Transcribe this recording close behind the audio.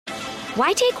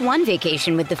Why take one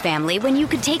vacation with the family when you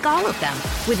could take all of them?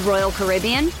 With Royal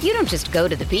Caribbean, you don't just go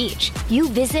to the beach. You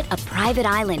visit a private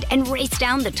island and race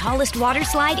down the tallest water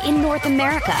slide in North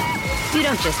America. You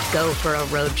don't just go for a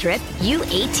road trip. You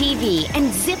ATV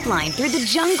and zip line through the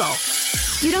jungle.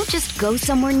 You don't just go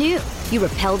somewhere new. You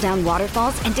rappel down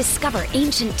waterfalls and discover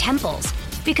ancient temples.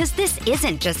 Because this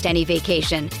isn't just any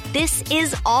vacation. This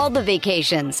is all the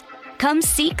vacations. Come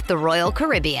seek the Royal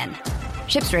Caribbean.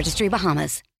 Ships Registry,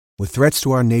 Bahamas. With threats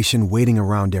to our nation waiting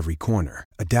around every corner,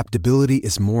 adaptability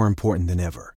is more important than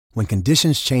ever. When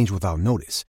conditions change without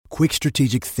notice, quick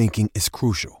strategic thinking is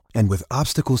crucial. And with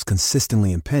obstacles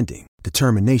consistently impending,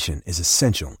 determination is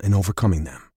essential in overcoming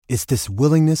them. It's this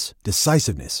willingness,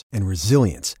 decisiveness, and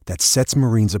resilience that sets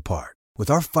Marines apart. With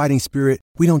our fighting spirit,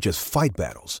 we don't just fight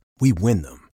battles, we win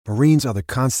them. Marines are the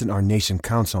constant our nation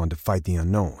counts on to fight the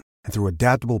unknown. And through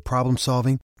adaptable problem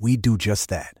solving, we do just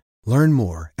that. Learn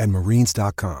more at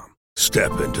marines.com.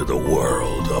 Step into the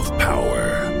world of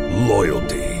power,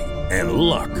 loyalty, and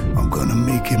luck. I'm gonna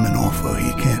make him an offer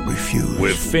he can't refuse.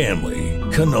 With family,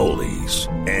 cannolis,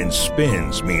 and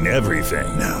spins mean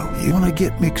everything. Now, you wanna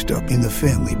get mixed up in the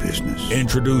family business.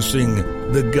 Introducing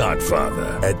The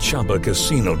Godfather at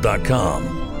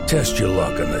ChumbaCasino.com. Test your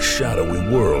luck in the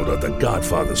shadowy world of The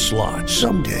Godfather slot.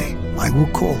 Someday, I will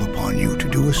call upon you to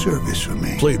do a service for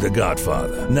me. Play The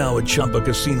Godfather, now at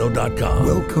ChumbaCasino.com.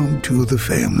 Welcome to the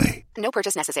family. No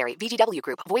purchase necessary. VGW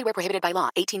Group. Void where prohibited by law.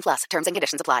 18 plus. Terms and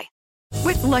conditions apply.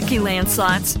 With Lucky Land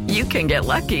Slots, you can get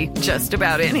lucky just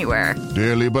about anywhere.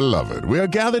 Dearly beloved, we are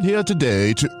gathered here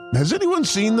today to... Has anyone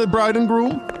seen the bride and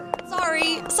groom?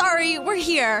 Sorry, we're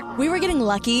here. We were getting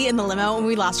lucky in the limo and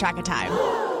we lost track of time.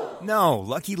 No,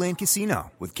 Lucky Land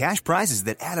Casino, with cash prizes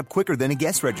that add up quicker than a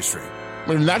guest registry.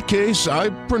 In that case, I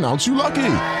pronounce you lucky.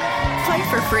 Play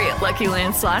for free at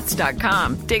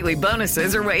LuckyLandSlots.com. Daily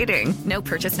bonuses are waiting. No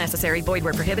purchase necessary. Void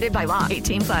where prohibited by law.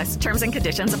 18 plus. Terms and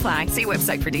conditions apply. See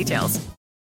website for details.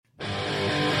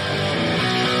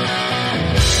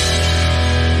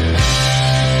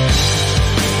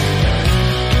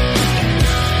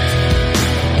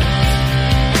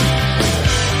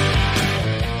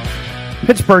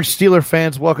 Pittsburgh Steelers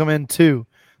fans, welcome into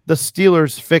the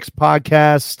Steelers Fix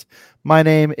podcast. My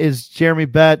name is Jeremy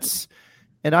Betts,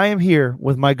 and I am here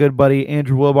with my good buddy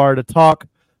Andrew Wilbar to talk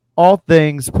all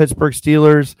things Pittsburgh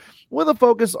Steelers with a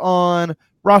focus on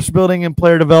roster building and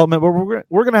player development. But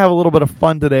we're going to have a little bit of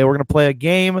fun today. We're going to play a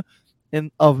game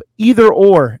of either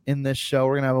or in this show.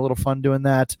 We're going to have a little fun doing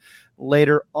that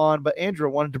later on. But Andrew,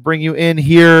 I wanted to bring you in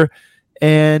here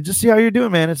and just see how you're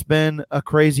doing, man. It's been a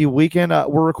crazy weekend.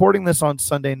 We're recording this on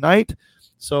Sunday night,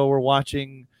 so we're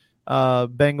watching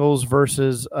Bengals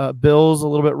versus Bills a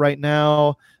little bit right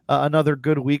now. Another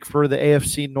good week for the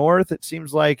AFC North. It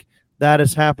seems like that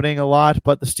is happening a lot,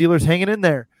 but the Steelers hanging in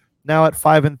there now at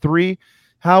 5-3.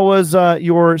 How was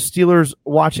your Steelers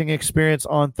watching experience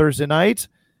on Thursday night,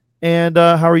 and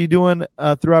how are you doing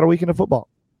throughout a weekend of football?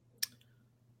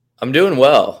 I'm doing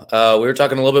well. We were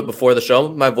talking a little bit before the show.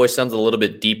 My voice sounds a little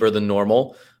bit deeper than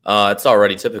normal. It's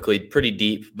already typically pretty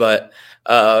deep, but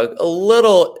a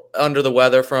little under the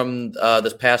weather from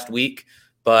this past week,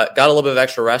 but got a little bit of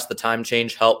extra rest. The time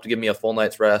change helped give me a full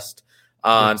night's rest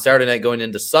on Saturday night going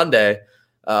into Sunday.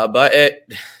 But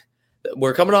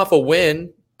we're coming off a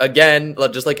win again,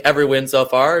 just like every win so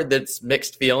far. That's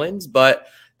mixed feelings, but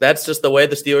that's just the way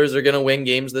the Steelers are going to win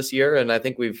games this year. And I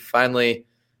think we've finally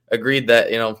agreed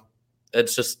that,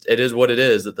 it is what it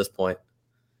is at this point.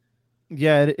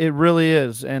 Yeah, it really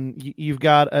is. And you've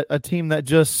got a team that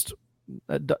just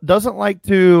doesn't like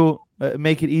to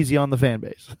make it easy on the fan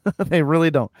base. They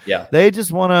really don't. Yeah. They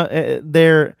just want to,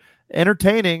 they're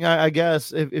entertaining, I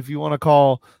guess, if you want to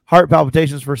call heart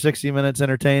palpitations for 60 minutes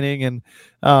entertaining and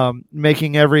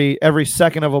making every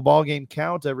second of a ball game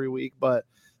count every week. But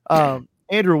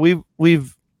Andrew, we're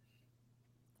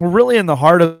really in the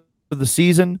heart of the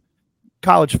season.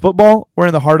 College football. We're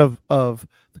in the heart of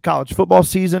the college football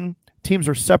season. Teams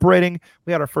are separating.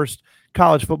 We had our first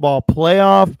college football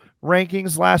playoff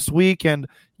rankings last week, and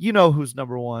you know who's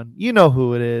number one. You know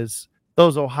who it is.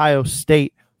 Those Ohio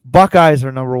State Buckeyes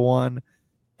are number one,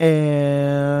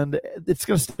 and it's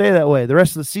going to stay that way the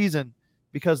rest of the season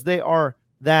because they are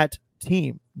that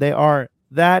team. They are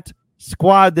that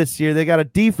squad this year. They got a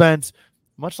defense,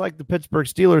 much like the Pittsburgh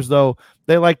Steelers, though.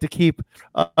 They like to keep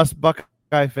us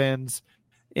Buckeye fans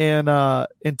in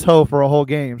tow for a whole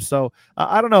game. So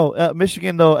I don't know.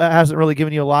 Michigan, though, hasn't really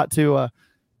given you a lot to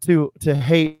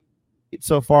hate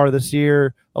so far this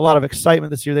year. A lot of excitement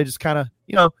this year. They just kind of,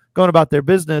 going about their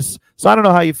business. So I don't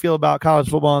know how you feel about college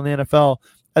football and the NFL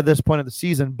at this point of the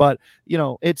season, but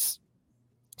it's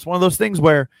one of those things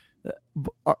where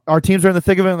our teams are in the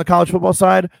thick of it on the college football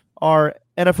side. Our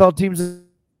NFL teams in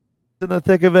the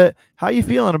thick of it. How are you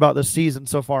feeling about this season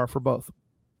so far for both?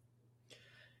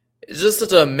 It's just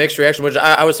such a mixed reaction, which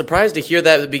I was surprised to hear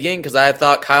that at the beginning because I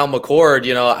thought Kyle McCord,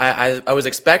 I was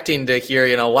expecting to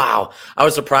hear, wow. I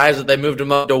was surprised that they moved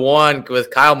him up to 1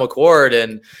 with Kyle McCord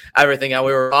and everything.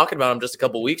 We were talking about him just a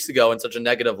couple weeks ago in such a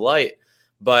negative light.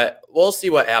 But we'll see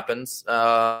what happens.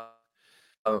 The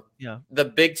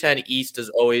Big Ten East is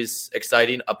always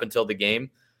exciting up until the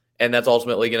game, and that's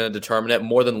ultimately going to determine it.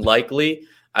 More than likely,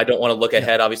 I don't want to look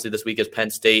ahead. Obviously, this week is Penn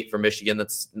State for Michigan.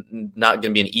 That's not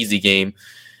going to be an easy game.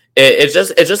 It's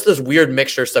just this weird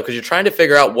mixture of stuff because you're trying to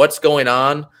figure out what's going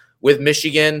on with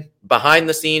Michigan behind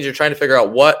the scenes. You're trying to figure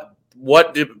out what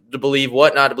to believe,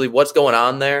 what not to believe, what's going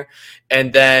on there.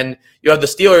 And then you have the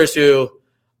Steelers who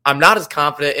I'm not as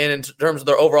confident in terms of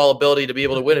their overall ability to be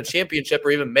able to win a championship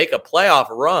or even make a playoff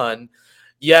run,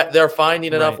 yet they're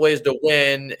finding enough ways to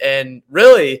win. And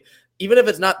really, even if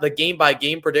it's not the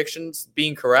game-by-game predictions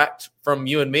being correct from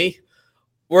you and me,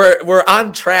 we're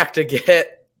on track to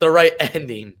get the right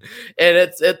ending. And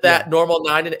it's at that normal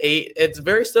 9-8. It's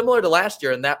very similar to last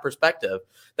year in that perspective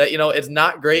that, it's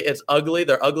not great. It's ugly.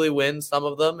 They're ugly wins, some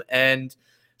of them. And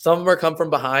some of them are come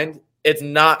from behind. It's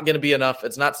not going to be enough.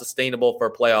 It's not sustainable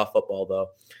for playoff football, though.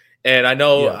 And I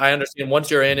know, I understand once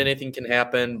you're in, anything can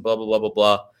happen, blah, blah, blah, blah,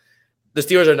 blah. The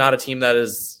Steelers are not a team that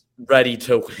is ready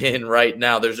to win right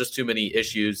now. There's just too many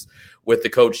issues with the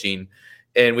coaching,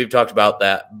 and we've talked about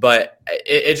that. But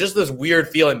it's just this weird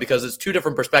feeling because it's two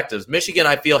different perspectives. Michigan,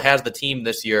 I feel, has the team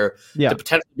this year to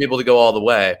potentially be able to go all the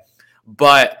way.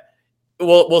 But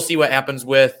we'll see what happens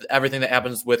with everything that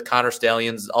happens with Connor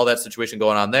Stallions, all that situation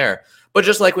going on there. But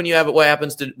just like when you have what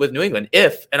happens with New England,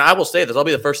 and I will say this, I'll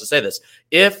be the first to say this,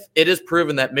 if it is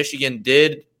proven that Michigan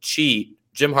did cheat,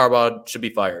 Jim Harbaugh should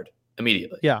be fired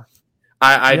immediately. Yeah.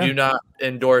 I do not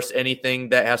endorse anything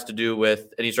that has to do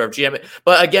with any sort of GM.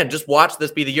 But again, just watch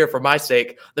this be the year for my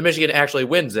sake that Michigan actually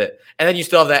wins it. And then you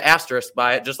still have that asterisk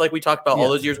by it, just like we talked about all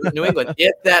those years with New England.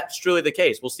 If that's truly the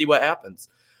case, we'll see what happens.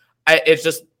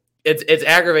 It's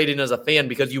aggravating as a fan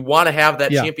because you want to have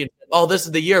that championship. Oh, this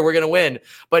is the year we're going to win.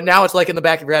 But now it's like in the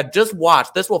back of your head, just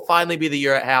watch. This will finally be the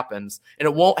year it happens. And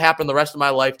it won't happen the rest of my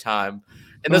lifetime.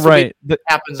 And this will be what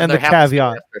happens. And the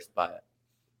caveat. By it.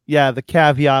 Yeah, the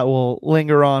caveat will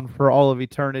linger on for all of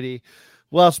eternity.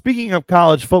 Well, speaking of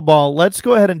college football, let's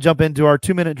go ahead and jump into our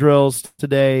 2-minute drills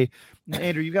today.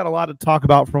 Andrew, you've got a lot to talk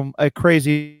about from a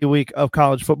crazy week of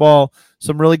college football.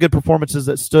 Some really good performances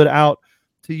that stood out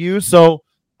to you. So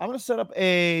I'm going to set up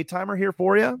a timer here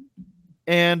for you,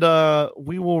 and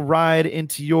we will ride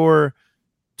into your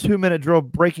 2-minute drill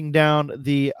breaking down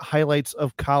the highlights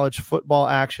of college football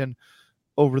action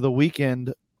over the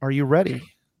weekend. Are you ready?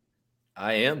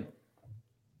 I am.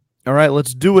 All right,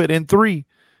 let's do it in 3,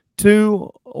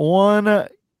 2, 1,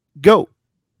 go.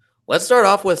 Let's start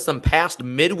off with some past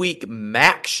midweek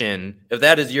maction, if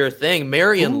that is your thing.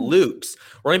 Marion Lukes,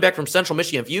 running back from Central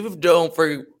Michigan. If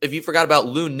you forgot about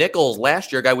Lou Nichols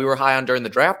last year, a guy we were high on during the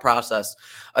draft process,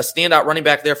 a standout running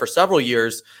back there for several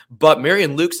years. But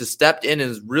Marion Lukes has stepped in and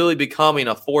is really becoming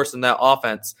a force in that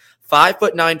offense.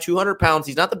 5'9", 200 pounds.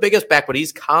 He's not the biggest back, but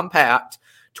he's compact.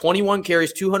 21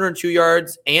 carries, 202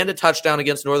 yards, and a touchdown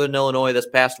against Northern Illinois this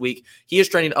past week. He is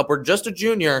trending upward, just a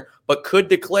junior, but could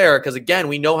declare, because again,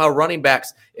 we know how running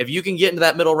backs, if you can get into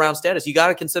that middle round status, you got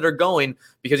to consider going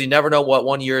because you never know what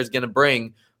 1 year is going to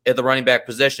bring at the running back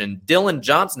position. Dylan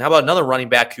Johnson, how about another running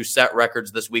back who set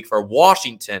records this week for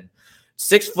Washington?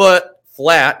 6 foot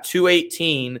flat,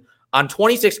 218 on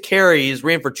 26 carries,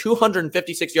 ran for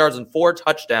 256 yards and 4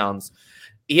 touchdowns.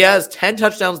 He has 10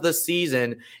 touchdowns this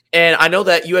season, and I know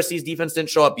that USC's defense didn't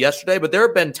show up yesterday, but there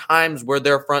have been times where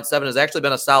their front seven has actually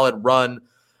been a solid run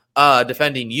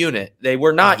defending unit. They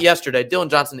were not yesterday. Dylan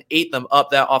Johnson ate them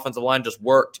up. That offensive line just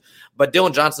worked. But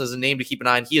Dylan Johnson is a name to keep an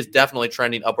eye on. He is definitely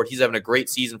trending upward. He's having a great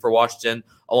season for Washington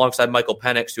alongside Michael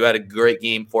Penix, who had a great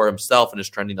game for himself and is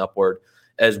trending upward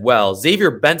as well.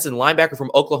 Xavier Benson, linebacker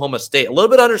from Oklahoma State, a little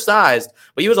bit undersized,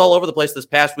 but he was all over the place this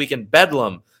past week in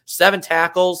Bedlam. 7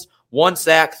 tackles, 1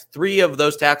 sack. 3 of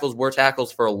those tackles were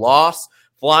tackles for a loss.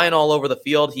 Flying all over the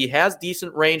field. He has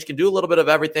decent range, can do a little bit of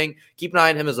everything. Keep an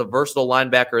eye on him as a versatile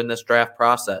linebacker in this draft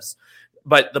process.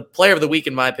 But the player of the week,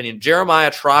 in my opinion, Jeremiah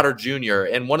Trotter Jr.,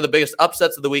 and one of the biggest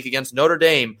upsets of the week against Notre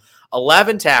Dame,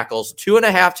 11 tackles,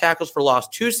 2.5 tackles for loss,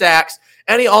 2 sacks,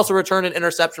 and he also returned an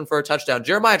interception for a touchdown.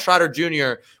 Jeremiah Trotter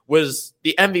Jr. was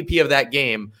the MVP of that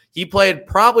game. He played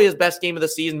probably his best game of the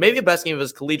season, maybe the best game of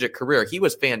his collegiate career. He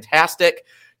was fantastic.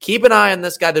 Keep an eye on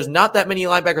this guy. There's not that many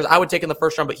linebackers I would take in the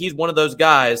first round, but he's one of those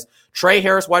guys. Trey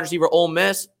Harris, wide receiver, Ole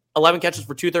Miss, 11 catches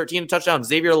for 213, a touchdown.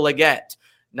 Xavier Legette,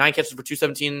 9 catches for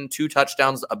 217, 2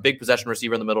 touchdowns, a big possession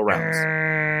receiver in the middle rounds.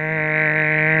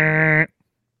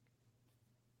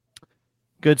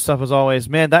 Good stuff as always.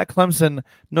 Man, that Clemson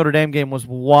Notre Dame game was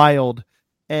wild.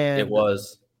 And it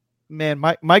was. Man,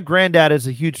 my granddad is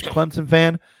a huge Clemson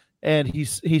fan, and he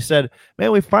said,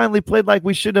 man, we finally played like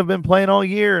we should have been playing all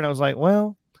year. And I was like,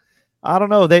 well, I don't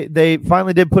know. They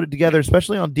finally did put it together,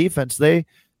 especially on defense. They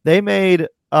made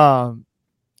Sam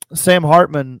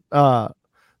Hartman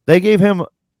they gave him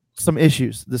some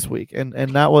issues this week, and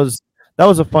that was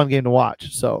a fun game to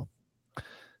watch. So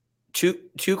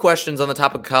Two questions on the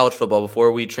topic of college football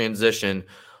before we transition.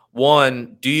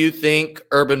 One, do you think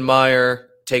Urban Meyer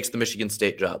takes the Michigan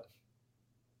State job?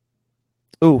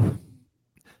 Ooh,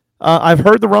 I've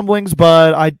heard the rumblings,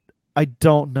 but I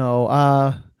don't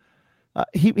know.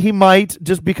 He might,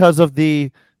 just because of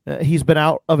the he's been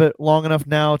out of it long enough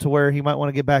now to where he might want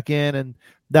to get back in, and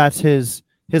that's his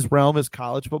realm is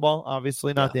college football,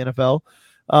 obviously not the NFL.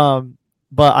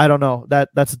 But I don't know.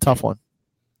 That's a tough one.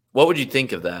 What would you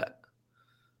think of that?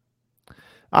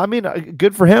 I mean,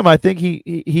 good for him. I think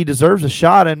he deserves a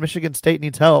shot, and Michigan State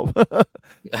needs help.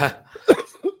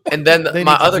 And then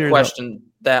my other question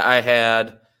that I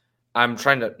had, I'm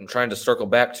trying to circle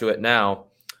back to it now.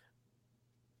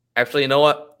 Actually, you know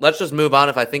what? Let's just move on.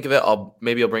 If I think of it, I'll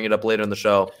bring it up later in the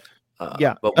show.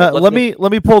 Let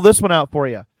me pull this one out for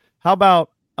you. How about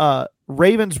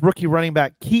Ravens rookie running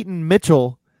back Keaton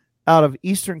Mitchell out of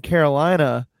Eastern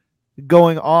Carolina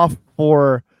going off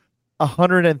for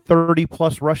 130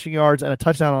 plus rushing yards and a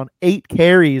touchdown on 8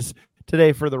 carries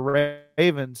today for the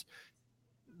Ravens.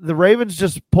 The Ravens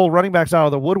just pull running backs out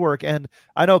of the woodwork, and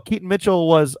I know Keaton Mitchell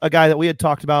was a guy that we had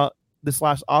talked about this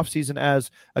last offseason as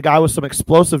a guy with some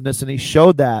explosiveness, and he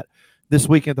showed that this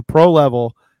week at the pro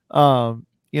level. So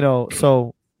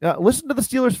listen to the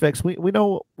Steelers fix. We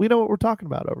know what we're talking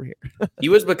about over here. He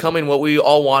was becoming what we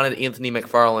all wanted Anthony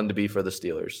McFarland to be for the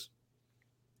Steelers.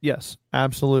 Yes,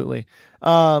 absolutely.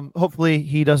 Hopefully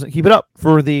he doesn't keep it up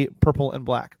for the purple and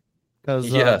black,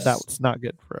 because that's not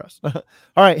good for us. All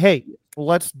right, hey,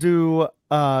 let's do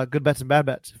good bets and bad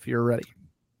bets if you're ready.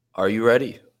 Are you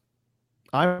ready?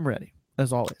 I'm ready,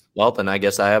 as always. Well, then I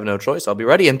guess I have no choice. I'll be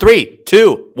ready in 3,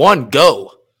 2, 1,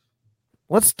 go.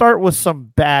 Let's start with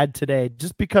some bad today,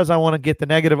 just because I want to get the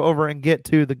negative over and get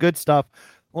to the good stuff.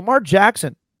 Lamar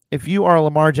Jackson. If you are a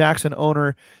Lamar Jackson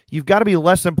owner, you've got to be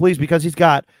less than pleased, because he's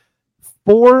got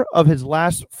 4 of his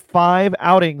last 5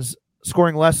 outings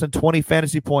scoring less than 20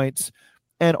 fantasy points,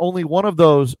 and only one of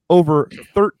those over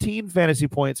 13 fantasy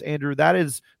points, Andrew. That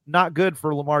is not good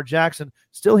for Lamar Jackson.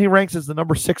 Still, he ranks as the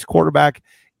number 6 quarterback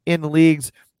in the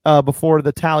leagues before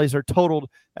the tallies are totaled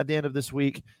at the end of this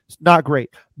week. It's not great.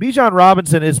 Bijan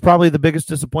Robinson is probably the biggest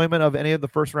disappointment of any of the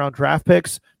first-round draft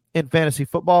picks in fantasy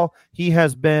football. He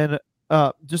has been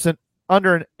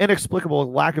under an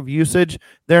inexplicable lack of usage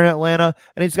there in Atlanta,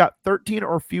 and he's got 13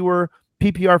 or fewer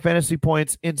PPR fantasy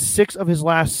points in 6 of his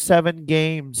last 7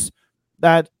 games.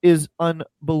 That is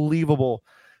unbelievable.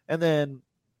 And then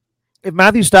if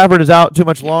Matthew Stafford is out too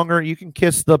much longer, you can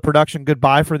kiss the production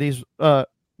goodbye for these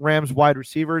Rams wide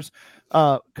receivers.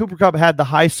 Cooper Kupp had the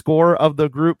high score of the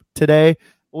group today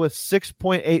with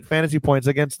 6.8 fantasy points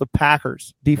against the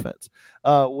Packers defense,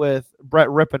 with Brett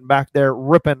Rippon back there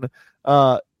ripping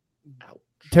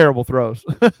terrible throws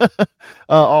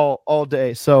all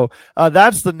day. So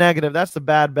that's the negative. That's the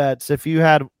bad bets. If you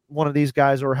had one of these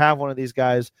guys or have one of these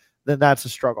guys, then that's a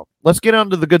struggle. Let's get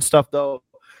on to the good stuff, though.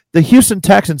 The Houston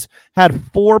Texans had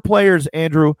 4 players,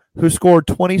 Andrew, who scored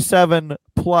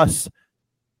 27-plus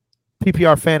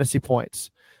PPR fantasy points.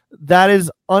 That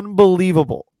is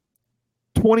unbelievable.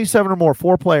 27 or more,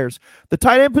 4 players. The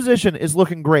tight end position is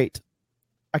looking great.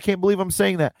 I can't believe I'm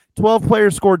saying that. 12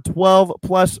 players scored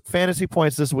 12-plus fantasy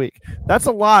points this week. That's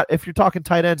a lot if you're talking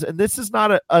tight ends, and this is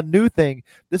not a new thing.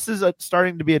 This is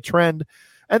starting to be a trend.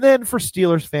 And then for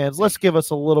Steelers fans, let's give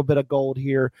us a little bit of gold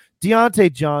here.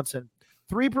 Deontay Johnson,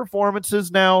 3 performances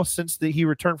now since he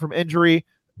returned from injury,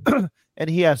 and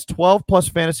he has 12-plus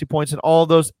fantasy points in all of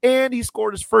those, and he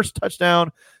scored his first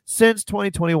touchdown since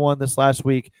 2021 this last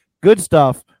week. Good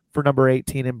stuff for number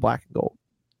 18 in black and gold.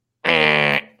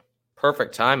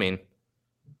 Perfect timing.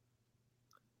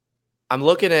 I'm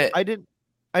looking at... I didn't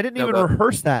even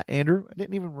rehearse that, Andrew. I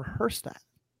didn't even rehearse that.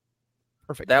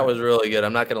 Perfect. That was really good.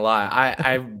 I'm not going to lie.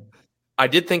 I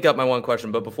did think up my one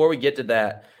question, but before we get to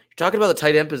that, you're talking about the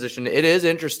tight end position. It is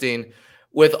interesting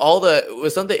with some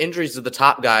of the injuries to the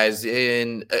top guys,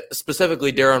 in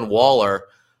specifically Darren Waller.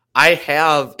 I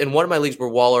have, in one of my leagues where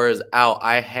Waller is out,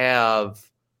 I have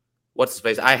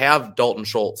Dalton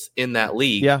Schultz in that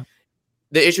league. Yeah.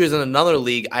 the issue is in another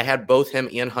league, I had both him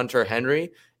and Hunter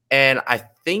Henry, and I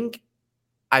think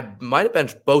I might have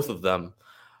benched both of them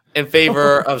in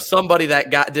favor of somebody that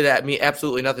did at me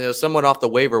absolutely nothing. It was someone off the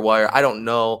waiver wire. I don't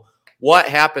know what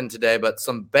happened today, but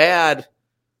some bad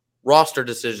roster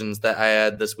decisions that I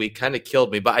had this week kind of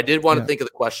killed me. But I did want to think of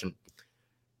the question.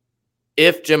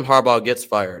 If Jim Harbaugh gets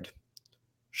fired,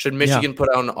 should Michigan put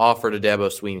out an offer to Dabo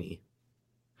Swinney?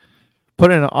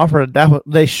 Put in an offer to Dabo?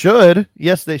 They should.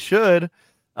 Yes, they should.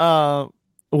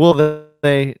 Will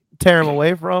they tear him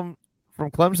away from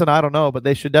Clemson? I don't know, but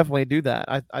they should definitely do that.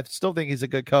 I still think he's a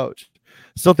good coach.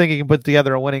 Still think he can put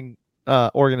together a winning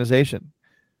organization.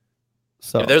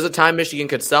 So if there's a time Michigan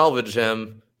could salvage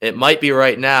him, it might be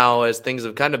right now, as things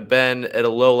have kind of been at a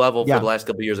low level for the last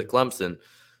couple of years at Clemson.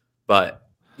 But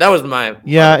that was my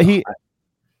the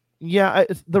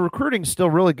recruiting's still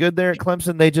really good there at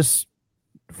Clemson. They just,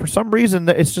 for some reason,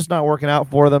 it's just not working out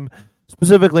for them.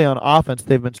 Specifically on offense,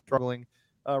 they've been struggling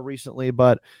recently.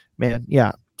 But man,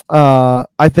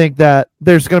 I think that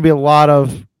there's going to be a lot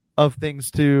of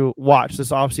things to watch this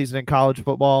offseason in college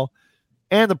football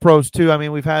and the pros too. I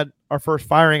mean, we've had our first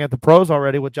firing at the pros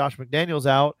already with Josh McDaniels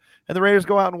out, and the Raiders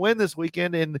go out and win this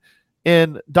weekend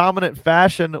in dominant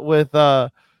fashion with an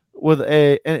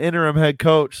interim head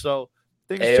coach. So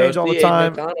things change all the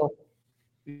time.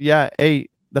 Yeah,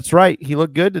 that's right. He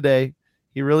looked good today.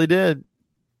 He really did.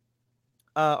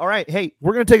 All right. Hey,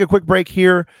 we're going to take a quick break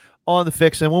here on The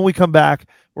Fix, and when we come back,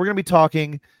 we're going to be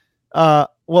talking we're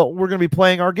going to be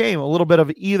playing our game, a little bit of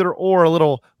either or, a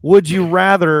little would you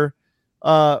rather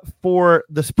for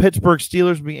the Pittsburgh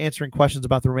Steelers. We'll be answering questions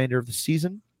about the remainder of the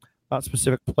season, about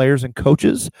specific players and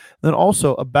coaches, and then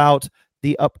also about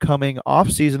the upcoming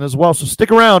offseason as well. So stick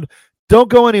around. Don't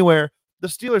go anywhere. The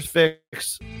Steelers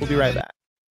Fix. We'll be right back.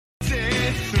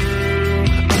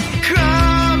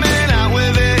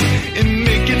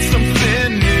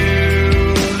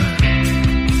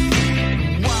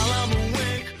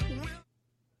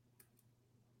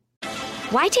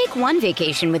 Why take one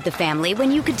vacation with the family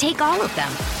when you could take all of them?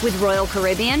 With Royal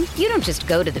Caribbean, you don't just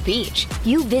go to the beach.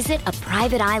 You visit a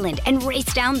private island and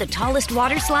race down the tallest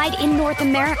water slide in North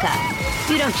America.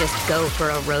 You don't just go for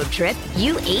a road trip.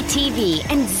 You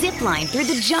ATV and zip line through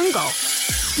the jungle.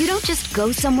 You don't just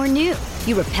go somewhere new.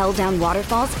 You rappel down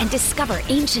waterfalls and discover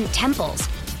ancient temples.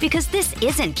 Because this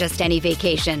isn't just any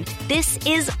vacation. This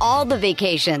is all the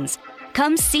vacations.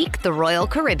 Come seek the Royal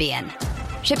Caribbean.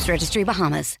 Ships Registry,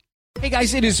 Bahamas. Hey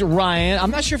guys, it is Ryan.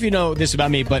 I'm not sure if you know this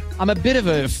about me, but I'm a bit of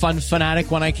a fun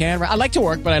fanatic when I can. I like to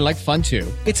work, but I like fun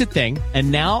too. It's a thing. And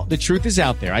now the truth is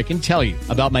out there. I can tell you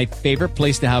about my favorite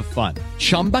place to have fun.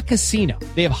 Chumba Casino.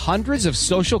 They have hundreds of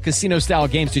social casino style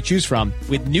games to choose from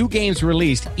with new games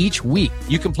released each week.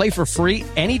 You can play for free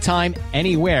anytime,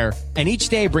 anywhere. And each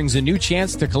day brings a new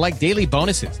chance to collect daily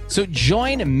bonuses. So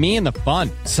join me in the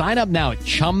fun. Sign up now at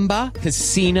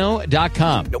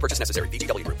ChumbaCasino.com. No purchase necessary.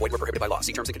 VGW Group. Void where prohibited by law.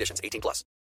 See terms and conditions. 18+.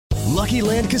 Lucky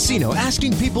Land Casino,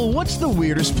 asking people, what's the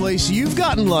weirdest place you've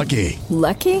gotten lucky?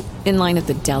 Lucky? In line at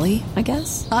the deli, I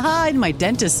guess? Aha, in my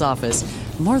dentist's office.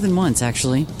 More than once,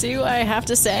 actually. Do I have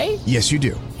to say? Yes, you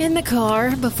do. In the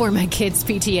car before my kids'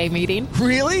 PTA meeting.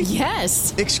 Really?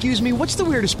 Yes. Excuse me, what's the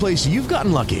weirdest place you've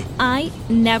gotten lucky? I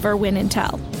never win and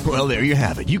tell. Well, there you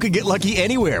have it. You can get lucky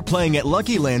anywhere, playing at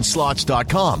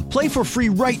LuckyLandSlots.com. Play for free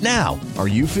right now. Are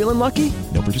you feeling lucky?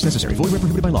 No purchase necessary. Void where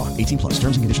prohibited by law. 18+.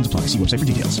 Terms and conditions apply. See website for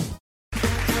details.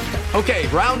 Okay,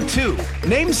 round two.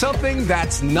 Name something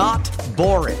that's not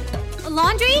boring. A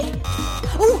laundry?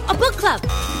 Ooh, a book club.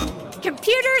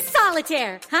 Computer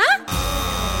solitaire, huh?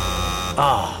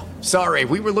 Ah, sorry,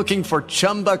 we were looking for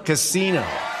Chumba Casino.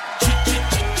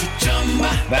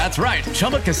 That's right,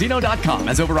 ChumbaCasino.com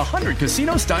has over 100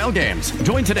 casino-style games.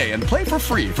 Join today and play for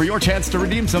free for your chance to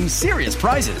redeem some serious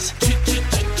prizes.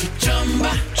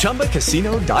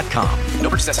 ChumbaCasino.com. No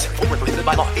purchase necessary. Void where prohibited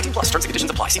by law. 18+. Terms and conditions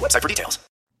apply. See website for details.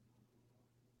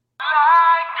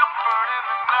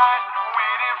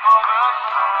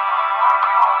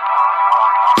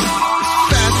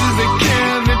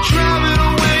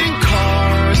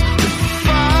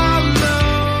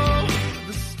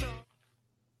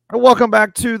 Welcome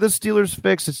back to the Steelers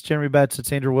Fix. It's Jeremy Betts. It's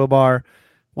Andrew Wilbar.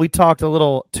 We talked a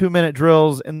little 2-minute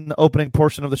drills in the opening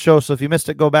portion of the show, so if you missed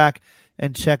it, go back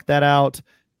and check that out.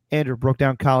 Andrew broke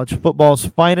down college football's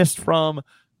finest from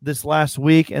this last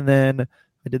week, and then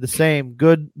I did the same.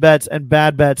 Good bets and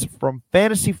bad bets from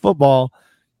fantasy football.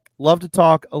 Love to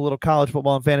talk a little college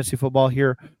football and fantasy football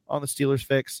here on the Steelers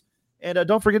Fix. And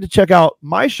don't forget to check out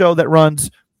my show that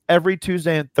runs every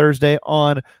Tuesday and Thursday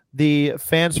on the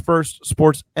Fans First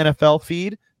Sports NFL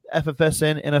feed,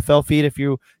 FFSN NFL feed,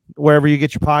 wherever you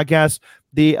get your podcasts.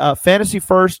 The Fantasy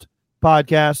First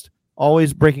podcast,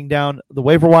 always breaking down the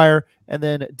waiver wire and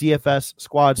then DFS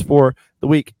squads for the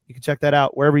week. You can check that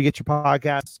out wherever you get your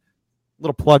podcasts.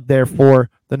 Little plug there for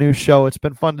the new show. It's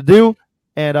been fun to do,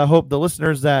 and I hope the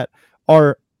listeners that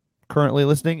are currently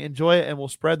listening enjoy it, and we'll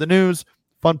spread the news.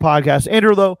 Fun podcast.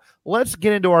 Andrew, though, let's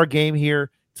get into our game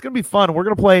here. It's going to be fun. We're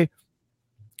going to play a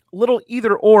little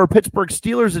either-or Pittsburgh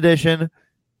Steelers edition,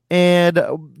 and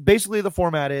basically the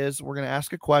format is we're going to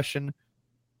ask a question.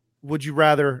 Would you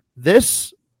rather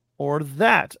this or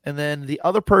that? And then the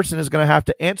other person is going to have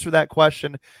to answer that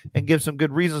question and give some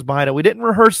good reasons behind it. We didn't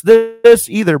rehearse this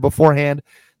either beforehand.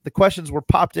 The questions were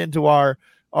popped into our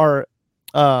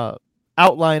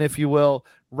outline, if you will,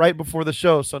 right before the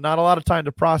show. So not a lot of time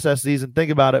to process these and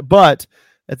think about it, but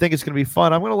I think it's going to be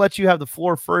fun. I'm going to let you have the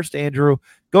floor first, Andrew.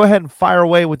 Go ahead and fire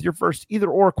away with your first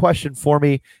either or question for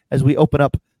me as we open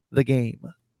up the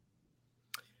game.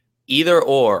 Either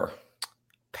or.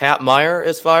 Pat Meyer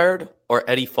is fired or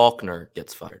Eddie Faulkner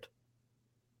gets fired?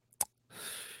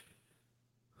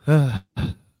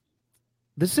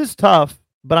 This is tough,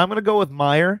 but I'm going to go with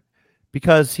Meyer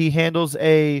because he handles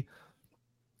a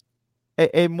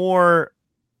more,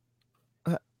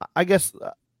 I guess,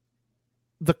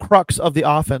 the crux of the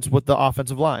offense with the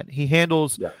offensive line. He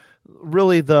handles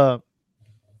really the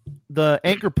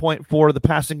anchor point for the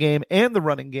passing game and the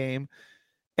running game.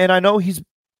 And I know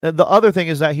the other thing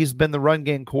is that he's been the run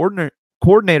game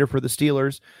coordinator for the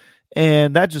Steelers,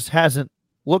 and that just hasn't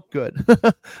looked good,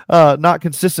 not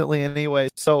consistently anyway.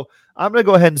 So I'm going to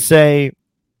go ahead and say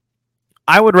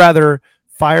I would rather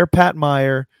fire Pat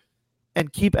Meyer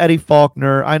and keep Eddie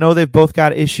Faulkner. I know they've both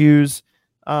got issues,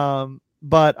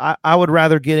 but I would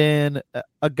rather get in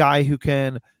a guy who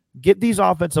can get these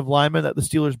offensive linemen that the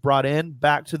Steelers brought in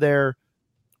back to their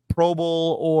Pro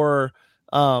Bowl or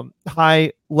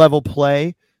high-level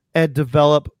play and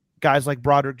develop guys like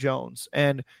Broderick Jones.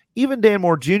 And even Dan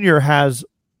Moore Jr. has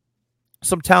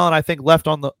some talent, I think, left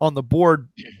on the board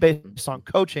based on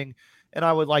coaching, and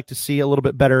I would like to see a little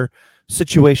bit better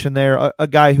situation there, a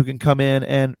guy who can come in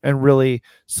and really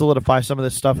solidify some of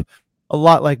this stuff, a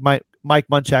lot like Mike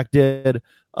Munchak did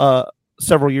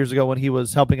several years ago when he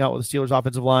was helping out with the Steelers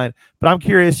offensive line. But I'm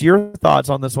curious your thoughts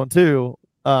on this one too.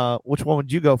 Which one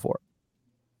would you go for?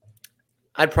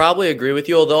 I'd probably agree with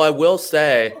you, although I will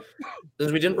say,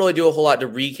 since we didn't really do a whole lot to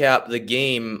recap the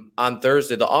game on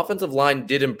Thursday, the offensive line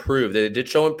did improve. They did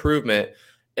show improvement.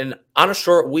 And on a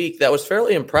short week, that was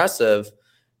fairly impressive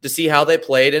to see how they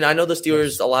played. And I know the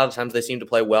Steelers, a lot of times they seem to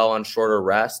play well on shorter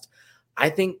rest. I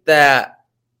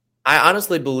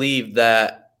honestly believe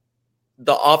that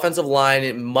the offensive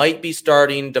line might be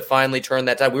starting to finally turn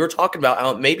that tide. We were talking about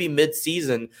how maybe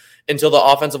mid-season until the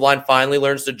offensive line finally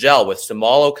learns to gel with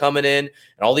Samalo coming in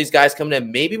and all these guys coming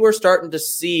in. Maybe we're starting to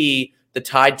see the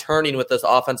tide turning with this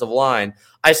offensive line.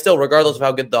 I still, regardless of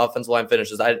how good the offensive line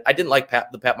finishes, I didn't like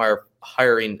the Pat Meyer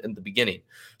hiring in the beginning.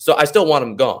 So I still want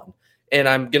him gone. And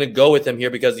I'm going to go with him here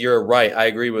because you're right. I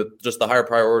agree with just the higher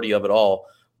priority of it all.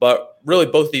 But really,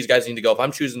 both of these guys need to go. If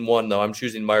I'm choosing one, though, I'm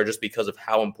choosing Meyer just because of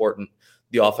how important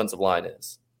the offensive line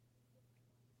is.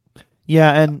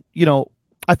 Yeah, and,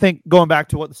 I think going back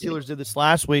to what the Steelers did this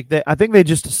last week, I think they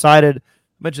just decided, I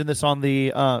mentioned this on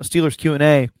the Steelers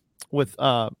Q&A with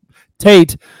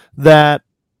Tate, that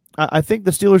I think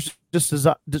the Steelers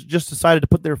just decided to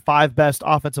put their 5 best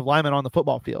offensive linemen on the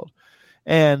football field.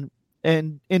 And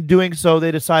in doing so,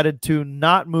 they decided to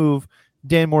not move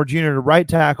Dan Moore Jr. to right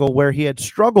tackle where he had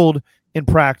struggled in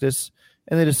practice.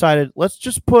 And they decided, let's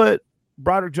just put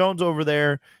Broderick Jones over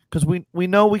there because we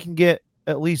know we can get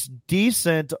at least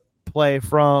decent play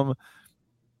from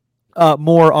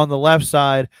Moore on the left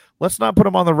side. Let's not put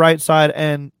him on the right side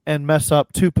and mess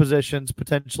up 2 positions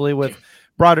potentially with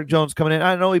Broderick Jones coming in.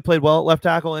 I know he played well at left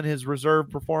tackle in his reserve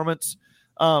performance,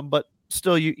 but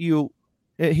still,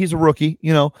 he's a rookie.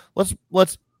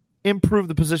 Let's improve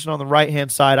the position on the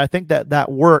right-hand side. I think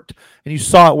that worked, and you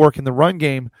saw it work in the run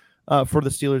game for the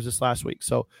Steelers this last week.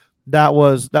 So that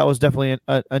was definitely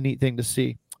a neat thing to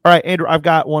see. All right, Andrew, I've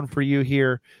got one for you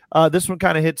here. This one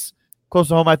kind of hits close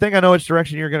to home. I think I know which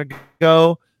direction you're going to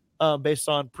go based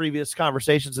on previous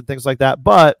conversations and things like that.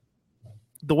 But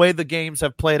the way the games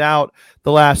have played out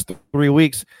the last 3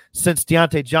 weeks since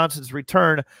Deontay Johnson's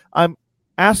return, I'm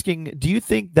asking, do you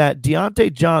think that either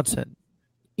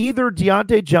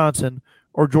Deontay Johnson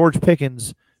or George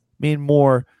Pickens mean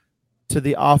more to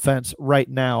the offense right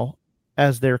now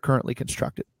as they're currently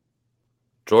constructed?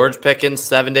 George Pickens,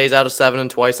 7 days out of 7 and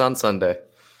twice on Sunday.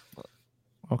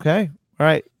 Okay. All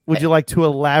right. Would you like to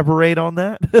elaborate on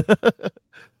that?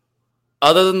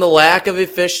 Other than the lack of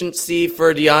efficiency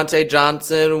for Deontay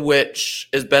Johnson, which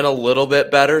has been a little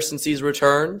bit better since he's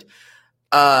returned,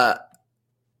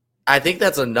 I think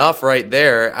that's enough right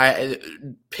there.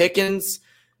 Pickens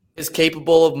is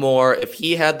capable of more. If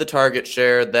he had the target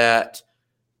share that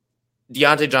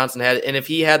Diontae Johnson had, and if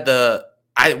he had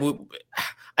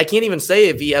I can't even say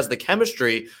if he has the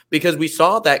chemistry, because we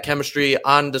saw that chemistry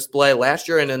on display last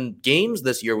year, and in games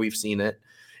this year we've seen it.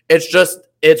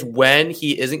 It's when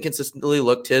he isn't consistently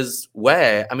looked his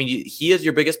way. I mean, he is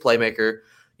your biggest playmaker.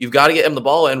 You've got to get him the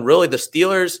ball. And really, the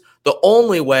Steelers, the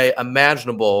only way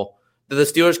imaginable that the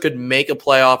Steelers could make a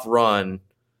playoff run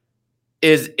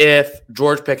is if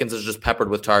George Pickens is just peppered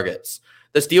with targets.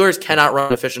 The Steelers cannot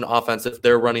run efficient offense if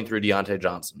they're running through Diontae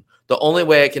Johnson. The only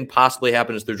way it can possibly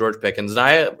happen is through George Pickens. And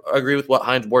I agree with what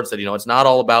Hines Ward said. It's not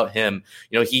all about him.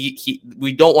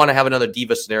 We don't want to have another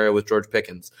diva scenario with George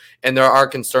Pickens. And there are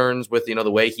concerns with,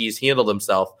 the way he's handled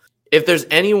himself. If there's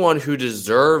anyone who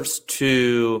deserves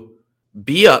to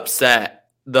be upset,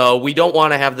 though, we don't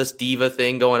want to have this diva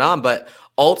thing going on. But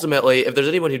ultimately, if there's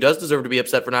anyone who does deserve to be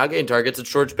upset for not getting targets, it's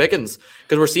George Pickens,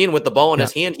 because we're seeing with the ball in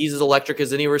his hand, he's as electric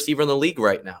as any receiver in the league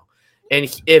right now. And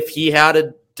if he's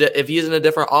in a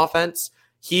different offense,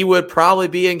 he would probably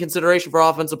be in consideration for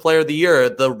Offensive Player of the Year,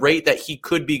 the rate that he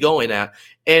could be going at.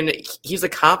 And he's a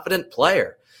confident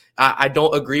player. I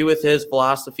don't agree with his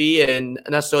philosophy and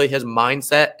necessarily his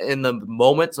mindset in the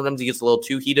moment. Sometimes he gets a little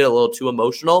too heated, a little too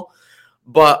emotional.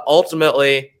 But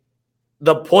ultimately,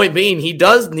 the point being, he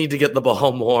does need to get the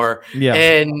ball more. Yeah.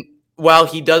 And while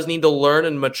he does need to learn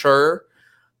and mature,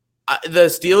 the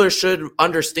Steelers should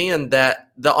understand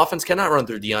that the offense cannot run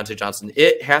through Diontae Johnson.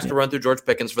 It has to run through George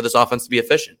Pickens for this offense to be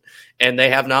efficient. And they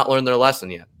have not learned their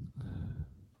lesson yet.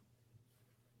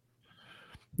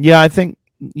 Yeah, I think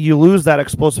you lose that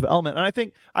explosive element. And I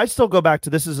think I still go back to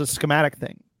this is a schematic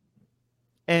thing.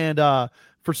 And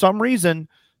for some reason,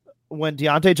 when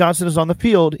Diontae Johnson is on the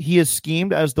field, he is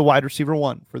schemed as the wide receiver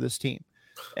 1 for this team.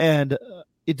 And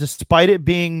despite it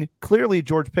being clearly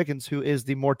George Pickens, who is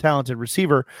the more talented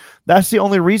receiver, that's the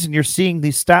only reason you're seeing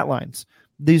these stat lines,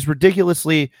 these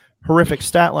ridiculously horrific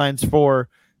stat lines for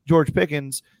George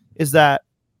Pickens, is that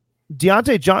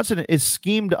Diontae Johnson is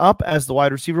schemed up as the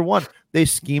wide receiver 1. They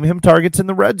scheme him targets in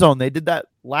the red zone. They did that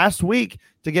last week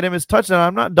to get him his touchdown.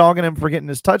 I'm not dogging him for getting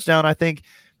his touchdown. I think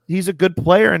he's a good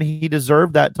player and he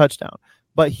deserved that touchdown.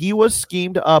 But he was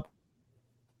schemed up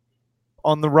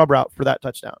on the rub route for that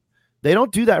touchdown. They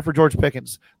don't do that for George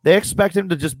Pickens. They expect him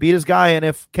to just beat his guy, and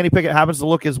if Kenny Pickett happens to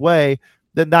look his way,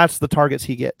 then that's the targets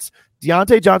he gets.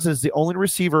 Diontae Johnson is the only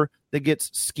receiver that gets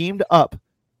schemed up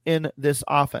in this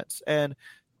offense. And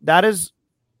that is,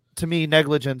 to me,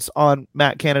 negligence on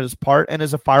Matt Canada's part and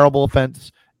is a fireable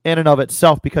offense in and of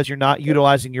itself because you're not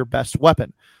utilizing your best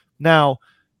weapon. Now,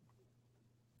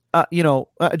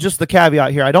 just the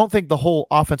caveat here, I don't think the whole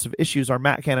offensive issues are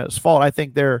Matt Canada's fault. I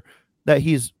think that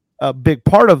he's a big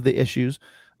part of the issues.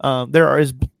 There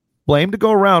is blame to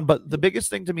go around, but the biggest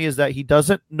thing to me is that he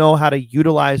doesn't know how to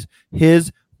utilize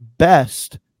his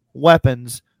best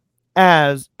weapons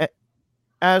as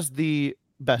the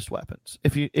best weapons,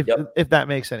 if that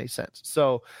makes any sense.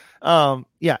 So,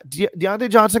 Diontae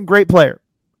Johnson, great player,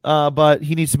 but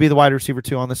he needs to be the wide receiver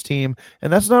 2 on this team,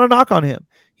 and that's not a knock on him.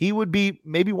 He would be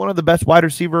maybe one of the best wide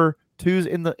receiver 2s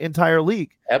in the entire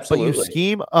league. Absolutely. But you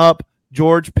scheme up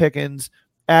George Pickens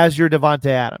as your Devontae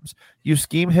Adams. You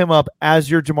scheme him up as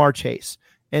your Jamar Chase.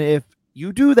 And if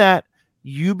you do that,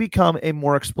 you become a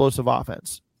more explosive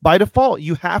offense. By default,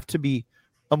 you have to be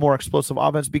a more explosive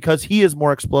offense because he is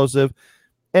more explosive.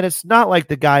 And it's not like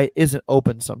the guy isn't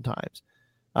open sometimes.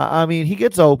 He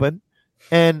gets open,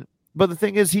 but the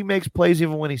thing is he makes plays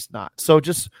even when he's not. So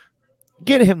just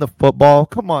get him the football.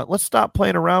 Come on, let's stop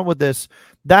playing around with this.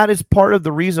 That is part of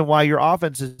the reason why your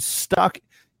offense is stuck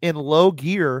in low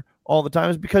gear all the time,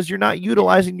 is because you're not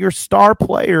utilizing your star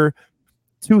player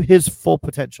to his full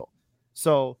potential.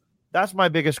 So that's my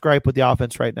biggest gripe with the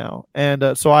offense right now.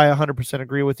 And so I 100%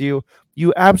 agree with you.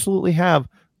 You absolutely have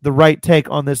the right take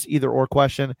on this either or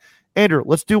question. Andrew,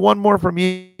 let's do one more from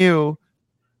you, and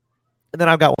then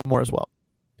I've got one more as well.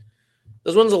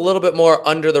 This one's a little bit more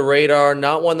under the radar,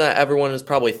 not one that everyone is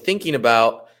probably thinking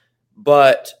about,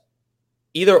 but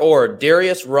either or,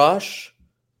 Darius Rush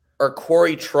or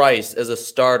Corey Trice as a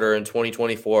starter in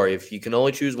 2024, if you can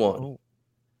only choose one. Oh,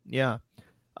 yeah.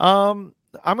 I'm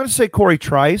going to say Corey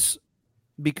Trice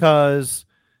because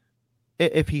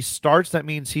if he starts, that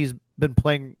means he's been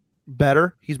playing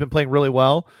better. He's been playing really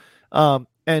well.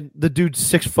 And the dude's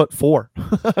 6'4".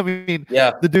 I mean,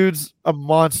 yeah, the dude's a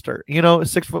monster,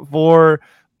 6'4",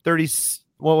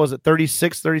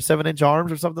 36, 37 inch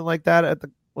arms or something like that.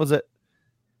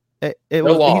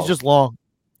 He's just long.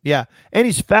 Yeah. And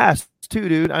he's fast too,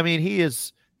 dude. I mean, he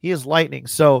is lightning.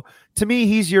 So to me,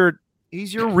 he's your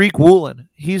He's your Reek Woolen.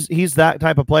 He's that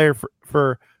type of player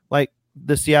for like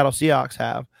the Seattle Seahawks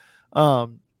have.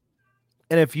 And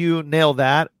if you nail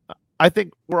that, I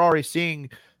think we're already seeing,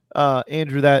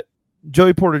 Andrew, that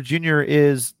Joey Porter Jr.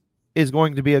 is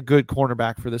going to be a good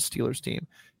cornerback for this Steelers team.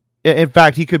 In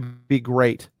fact, he could be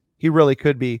great. He really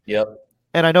could be. Yep.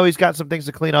 And I know he's got some things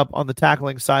to clean up on the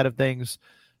tackling side of things,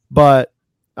 but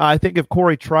I think if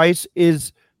Corey Trice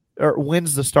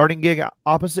wins the starting gig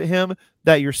opposite him,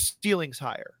 that your ceiling's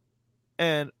higher.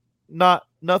 And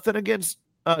nothing against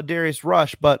Darius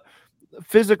Rush, but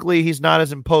physically he's not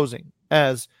as imposing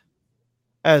as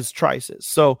Trice is.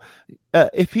 So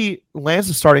if he lands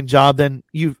the starting job, then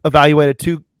you've evaluated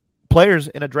two players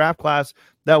in a draft class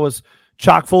that was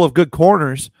chock full of good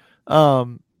corners.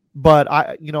 But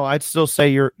I'd still say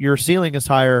your ceiling is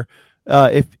higher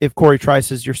if Corey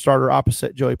Trice is your starter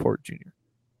opposite Joey Porter Jr.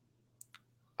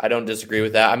 I don't disagree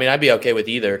with that. I mean, I'd be okay with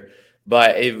either.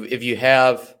 But if you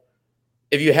have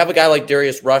a guy like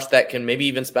Darius Rush that can maybe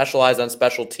even specialize on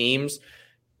special teams,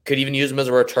 could even use him as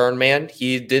a return man.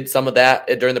 He did some of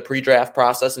that during the pre-draft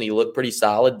process, and he looked pretty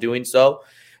solid doing so.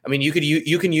 I mean, you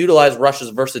can utilize Rush's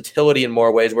versatility in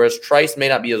more ways, whereas Trice may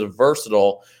not be as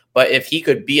versatile. But if he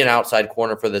could be an outside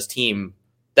corner for this team,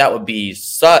 that would be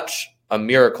such a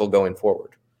miracle going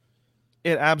forward.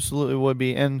 It absolutely would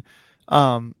be. And,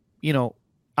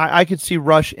 I could see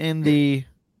Rush in the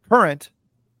current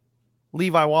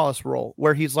Levi Wallace role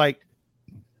where he's like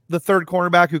the third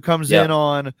cornerback who comes in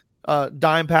on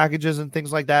dime packages and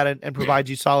things like that and provides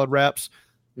you solid reps.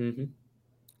 Mm-hmm.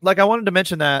 Like I wanted to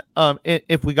mention that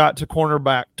if we got to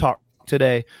cornerback talk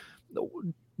today,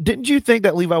 didn't you think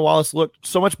that Levi Wallace looked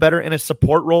so much better in a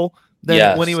support role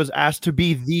than when he was asked to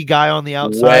be the guy on the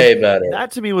outside? Way better.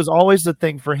 That to me was always the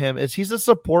thing for him is he's a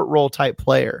support role type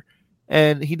player,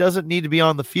 and he doesn't need to be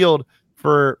on the field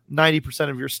for 90%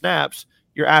 of your snaps.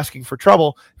 You're asking for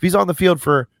trouble. If he's on the field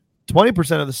for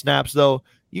 20% of the snaps, though,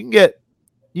 you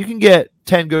can get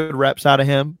 10 good reps out of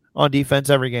him on defense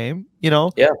every game.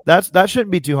 That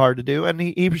shouldn't be too hard to do, and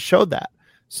he showed that.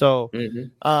 So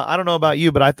I don't know about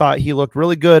you, but I thought he looked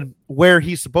really good where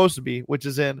he's supposed to be, which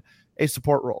is in a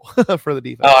support role for the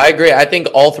defense. Oh, I agree. I think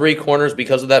all three corners,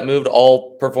 because of that move,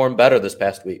 all performed better this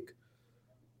past week.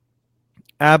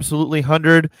 Absolutely,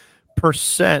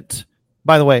 100%.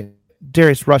 By the way,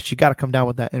 Darius Rush, you got to come down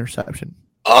with that interception.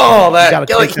 Oh,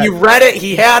 you read it.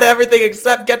 He had everything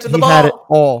except get to the ball. He had it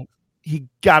all. He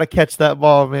got to catch that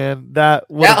ball, man. The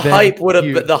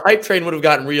hype train would have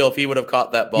gotten real if he would have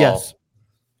caught that ball. Yes.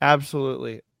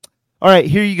 Absolutely. All right,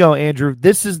 here you go, Andrew.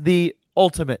 This is the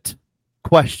ultimate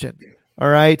question. All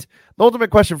right. The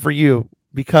ultimate question for you,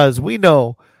 because we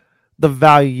know the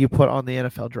value you put on the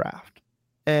NFL draft.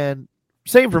 And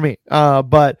same for me.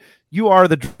 But you are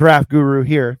the draft guru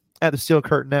here at the Steel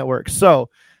Curtain Network. So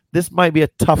this might be a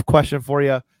tough question for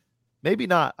you. Maybe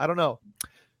not. I don't know.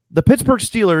 The Pittsburgh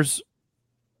Steelers,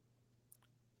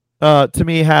 to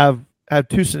me, have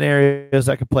two scenarios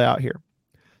that could play out here.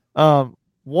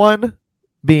 One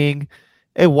being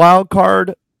a wild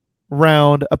card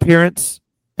round appearance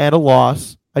and a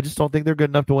loss. I just don't think they're good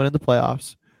enough to win in the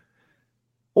playoffs.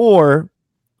 Or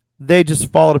they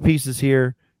just fall to pieces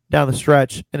here down the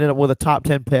stretch and end up with a top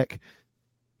 10 pick.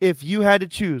 If you had to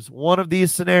choose one of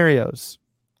these scenarios,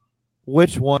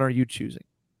 which one are you choosing?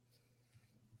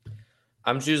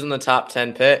 I'm choosing the top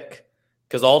 10 pick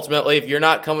because ultimately, if you're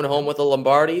not coming home with a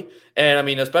Lombardi, and I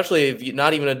mean, especially if you're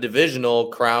not even a divisional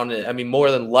crown, I mean,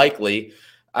 more than likely,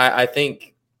 I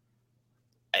think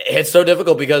it's so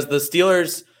difficult because the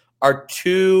Steelers are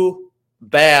too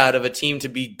bad of a team to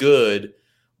be good,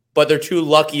 but they're too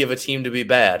lucky of a team to be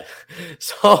bad.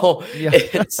 So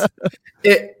it's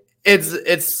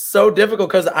so difficult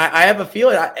because I have a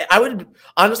feeling I would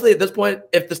honestly at this point,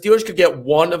 if the Steelers could get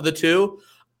one of the two,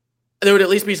 there would at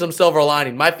least be some silver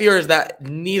lining. My fear is that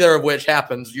neither of which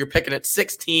happens. You're picking at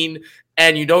 16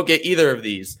 and you don't get either of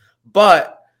these.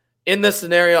 But in this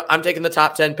scenario, I'm taking the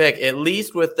top 10 pick. At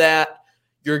least with that,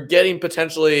 you're getting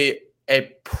potentially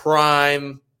a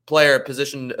prime player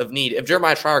position of need. If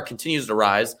Jeremiah Trower continues to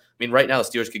rise, I mean, right now the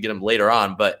Steelers could get him later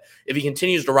on, but if he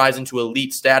continues to rise into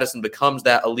elite status and becomes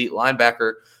that elite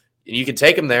linebacker, and you can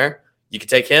take him there, you can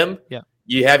take him. Yeah.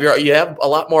 You have a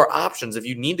lot more options. If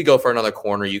you need to go for another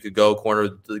corner, you could go corner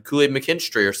the Kool-Aid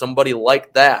McKinstry or somebody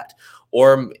like that.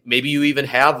 Or maybe you even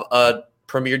have a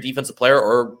premier defensive player,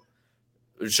 or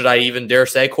should I even dare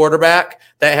say quarterback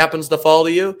that happens to fall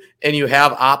to you, and you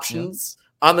have options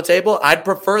on the table. I'd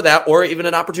prefer that, or even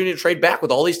an opportunity to trade back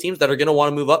with all these teams that are going to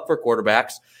want to move up for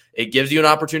quarterbacks. It gives you an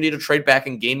opportunity to trade back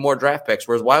and gain more draft picks.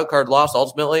 Whereas wild card loss,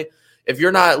 ultimately, if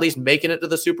you're not at least making it to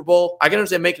the Super Bowl, I can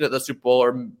understand making it to the Super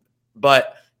Bowl,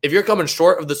 but if you're coming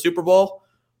short of the Super Bowl,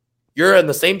 you're in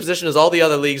the same position as all the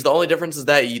other leagues. The only difference is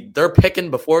that they're picking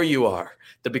before you are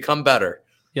to become better.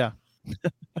 Yeah.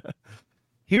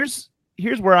 Here's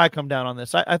where I come down on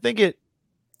this. I think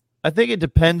it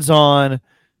depends on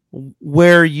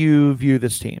where you view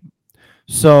this team.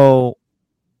 So,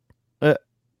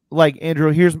 like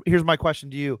Andrew, here's my question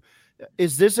to you: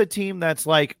 is this a team that's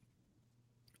like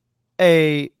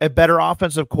a better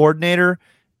offensive coordinator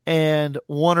and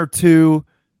one or two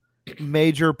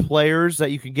major players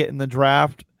that you can get in the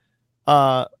draft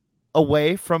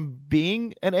away from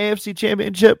being an AFC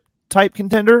Championship type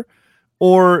contender,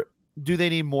 or do they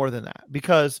need more than that?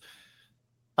 Because,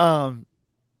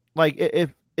 like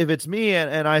if it's me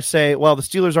and I say, well, the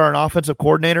Steelers are an offensive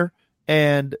coordinator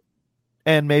and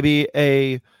maybe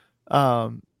a, I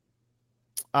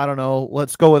don't know,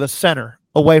 let's go with a center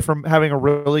away from having a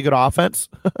really good offense,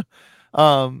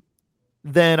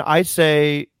 then I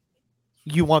say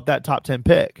you want that top 10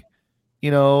 pick,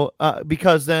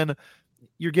 because then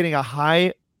you're getting a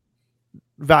high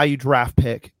value draft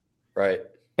pick. Right.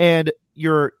 And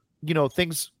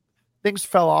things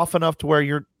fell off enough to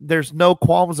where there's no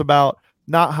qualms about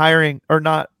not hiring or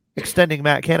not extending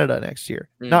Matt Canada next year,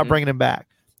 not bringing him back.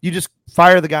 You just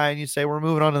fire the guy and you say, we're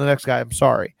moving on to the next guy. I'm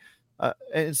sorry.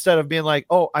 Instead of being like,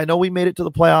 oh, I know we made it to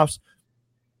the playoffs.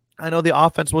 I know the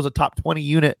offense was a top 20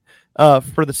 unit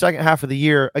for the second half of the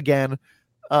year again.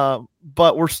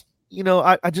 But we're,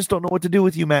 I just don't know what to do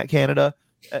with you, Matt Canada.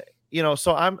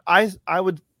 So I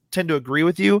would tend to agree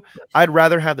with you. I'd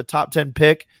rather have the top 10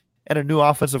 pick and a new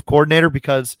offensive coordinator,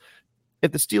 because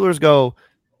if the Steelers go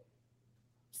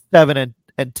 7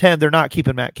 and 10, they're not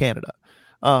keeping Matt Canada.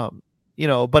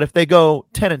 But if they go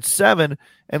 10-7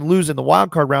 and lose in the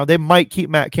wild card round, they might keep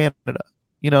Matt Canada.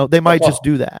 They might just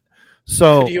do that.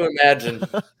 So can you imagine?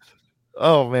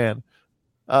 Oh man.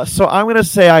 So I'm going to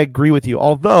say I agree with you.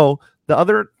 Although the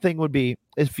other thing would be,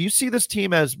 if you see this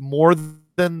team as more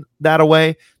than that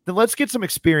away, then let's get some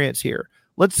experience here.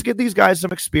 Let's get these guys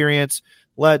some experience.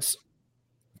 Let's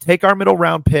take our middle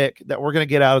round pick that we're going to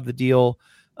get out of the deal.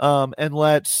 And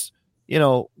let's,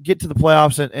 get to the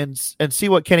playoffs and see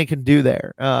what Kenny can do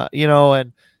there.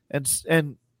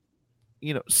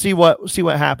 See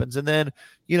what happens. And then,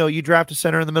 you draft a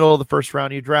center in the middle of the first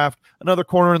round, you draft another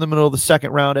corner in the middle of the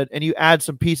second round, and you add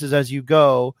some pieces as you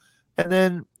go. And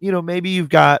then, maybe you've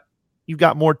got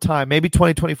more time. Maybe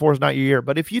 2024 is not your year,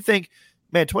 but if you think,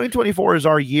 man, 2024 is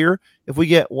our year, if we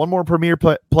get one more premier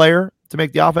player to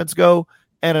make the offense go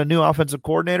and a new offensive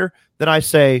coordinator, then I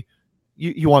say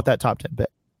you want that top 10 pick.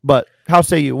 But how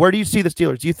say you? Where do you see the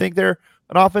Steelers? Do you think they're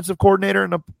an offensive coordinator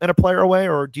and a player away,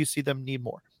 or do you see them need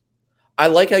more? I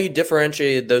like how you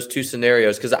differentiated those two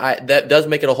scenarios, because that does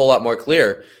make it a whole lot more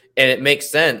clear, and it makes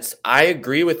sense. I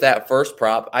agree with that first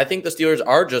prop. I think the Steelers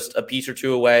are just a piece or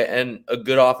two away and a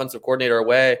good offensive coordinator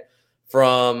away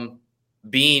from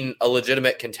being a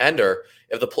legitimate contender.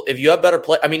 If you have better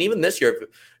play, I mean, even this year,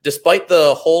 despite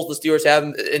the holes the Steelers have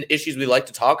and issues we like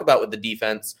to talk about with the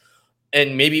defense,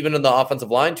 and maybe even in the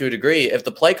offensive line to a degree, if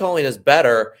the play calling is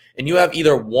better and you have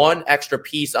either one extra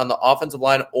piece on the offensive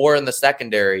line or in the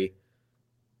secondary,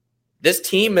 this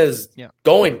team is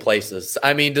going places.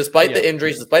 I mean, despite the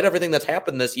injuries, despite everything that's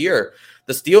happened this year,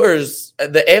 the Steelers,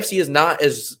 the AFC is not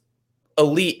as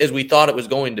elite as we thought it was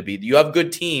going to be. You have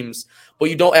good teams, but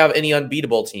you don't have any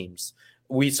unbeatable teams.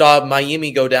 We saw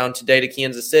Miami go down today to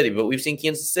Kansas City, but we've seen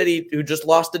Kansas City who just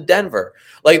lost to Denver.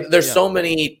 Like, there's so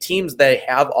many teams that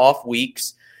have off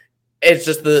weeks. It's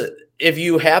just if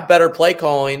you have better play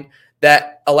calling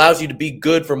that allows you to be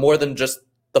good for more than just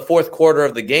the fourth quarter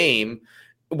of the game,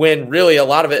 when really a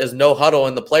lot of it is no huddle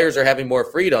and the players are having more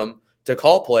freedom to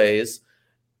call plays,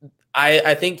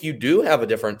 I think you do have a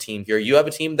different team here. You have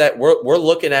a team that we're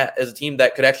looking at as a team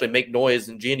that could actually make noise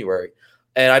in January.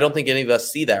 And I don't think any of us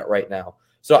see that right now.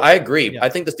 So I agree. I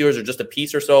think the Steelers are just a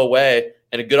piece or so away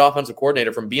and a good offensive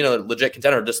coordinator from being a legit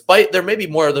contender, despite there may be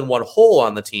more than one hole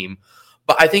on the team.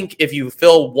 But I think if you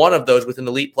fill one of those with an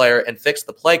elite player and fix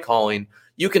the play calling,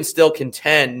 you can still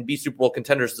contend, be Super Bowl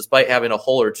contenders despite having a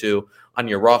hole or two on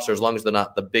your roster, as long as they're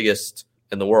not the biggest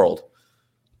in the world.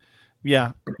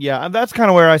 Yeah. And that's kind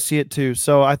of where I see it too.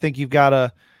 So I think you've got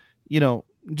to,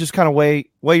 just kind of weigh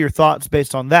your thoughts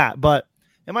based on that. But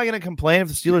am I going to complain if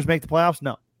the Steelers make the playoffs?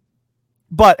 No.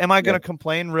 But am I going to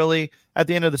complain really at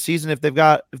the end of the season if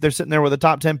they're sitting there with a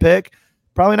top 10 pick?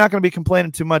 Probably not going to be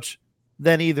complaining too much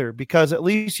then either, because at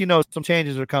least some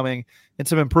changes are coming and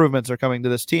some improvements are coming to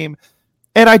this team.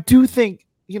 And I do think,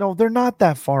 they're not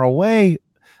that far away.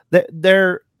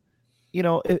 They're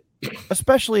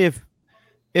especially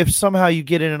if somehow you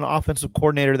get in an offensive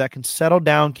coordinator that can settle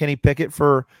down Kenny Pickett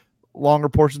for longer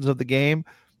portions of the game,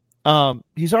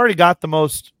 he's already got the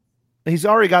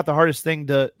hardest thing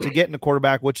to get in the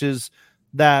quarterback, which is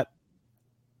that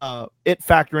it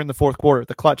factor in the fourth quarter,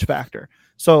 the clutch factor.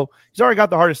 So he's already got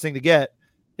the hardest thing to get.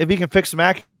 If he can fix some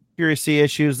accuracy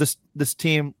issues, this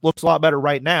team looks a lot better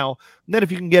right now. And then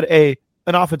if you can get an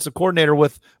offensive coordinator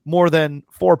with more than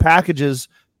 4 packages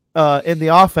in the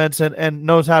offense and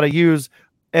knows how to use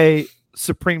a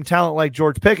supreme talent like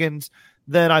George Pickens,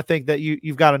 then I think that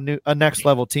you've got a next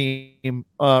level team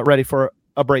ready for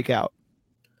a breakout.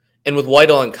 And with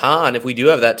Weidl and Khan, if we do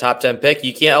have that top 10 pick,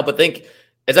 you can't help but think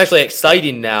it's actually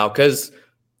exciting now because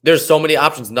there's so many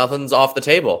options. Nothing's off the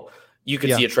table. You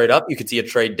could see a trade up. You could see a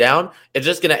trade down. It's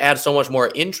just going to add so much more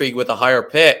intrigue with a higher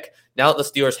pick. Now that the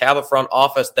Steelers have a front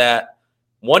office that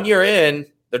 1 year in,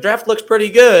 the draft looks pretty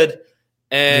good.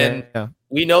 And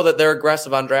we know that they're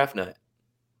aggressive on draft night.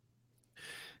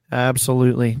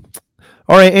 Absolutely.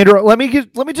 All right, Andrew, let me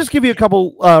just give you a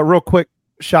couple real quick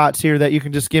shots here that you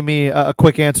can just give me a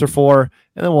quick answer for,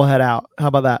 and then we'll head out. How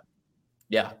about that?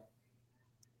 Yeah.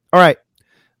 All right.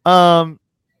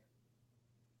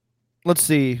 Let's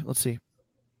see.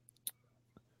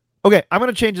 Okay, I'm going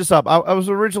to change this up. I was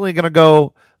originally going to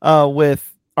go with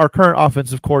our current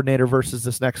offensive coordinator versus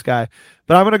this next guy,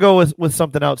 but I'm going to go with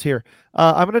something else here.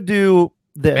 I'm going to do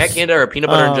this. Matt Canada or peanut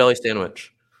butter and jelly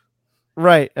sandwich?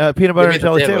 Right, peanut butter and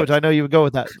jelly sandwich. I know you would go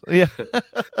with that. Yeah.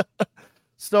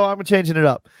 So I'm changing it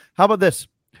up. How about this?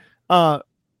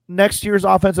 Next year's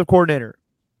offensive coordinator,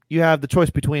 you have the choice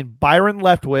between Byron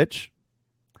Leftwich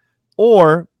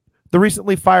or the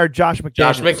recently fired Josh McDaniels.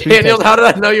 Josh McDaniels. How did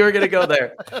I know you were going to go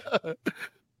there?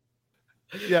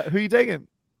 Yeah, who are you taking?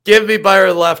 Give me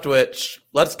Byron Leftwich.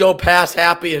 Let's go pass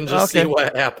happy and just see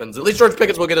what happens. At least George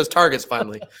Pickens will get his targets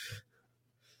finally.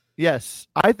 Yes,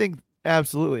 I think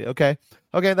absolutely. Okay,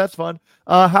 that's fun.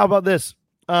 How about this?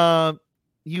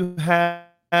 You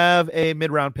have a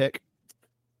mid-round pick.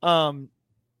 Are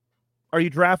you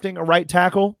drafting a right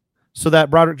tackle so that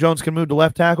Broderick Jones can move to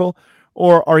left tackle,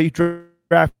 or are you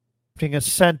drafting a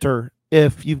center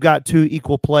if you've got 2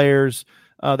 equal players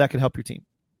that can help your team?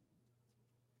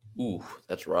 Ooh,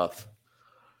 that's rough.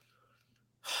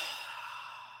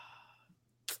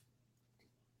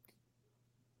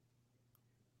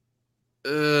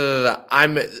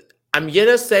 I'm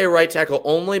gonna say right tackle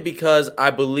only because I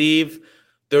believe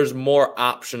there's more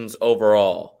options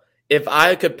overall. If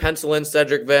I could pencil in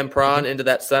Cedric Van Pran into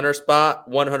that center spot,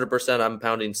 100% I'm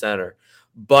pounding center.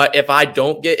 But if I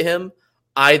don't get him,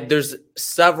 there's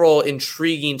several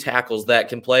intriguing tackles that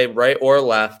can play right or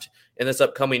left in this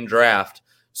upcoming draft.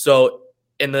 So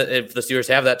if the Steelers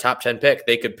have that top 10 pick,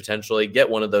 they could potentially get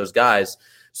one of those guys.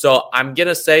 So I'm going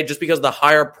to say just because of the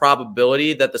higher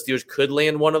probability that the Steelers could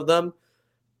land one of them,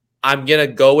 I'm going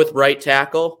to go with right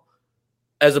tackle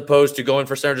as opposed to going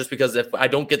for center just because if I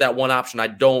don't get that one option, I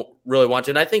don't really want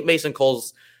to. And I think Mason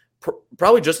Cole's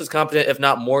probably just as competent, if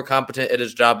not more competent at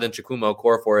his job than Chukwuma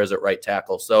Okorafor is at right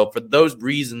tackle. So for those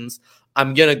reasons,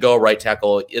 I'm going to go right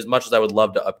tackle as much as I would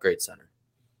love to upgrade center.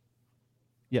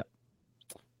 Yeah.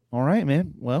 All right,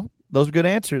 man. Well, those are good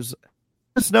answers.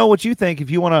 Let us know what you think if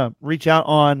you want to reach out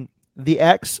on the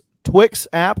Twix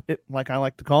app, like I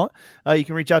like to call it. You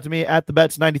can reach out to me at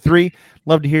TheBets93.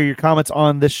 Love to hear your comments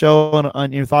on this show and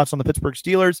on your thoughts on the Pittsburgh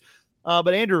Steelers.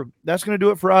 But Andrew, that's going to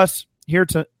do it for us here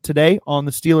today on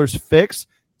the Steelers Fix.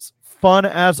 It's fun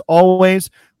as always.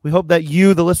 We hope that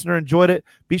you, the listener, enjoyed it.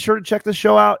 Be sure to check the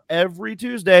show out every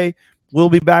Tuesday. We'll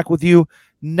be back with you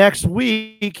next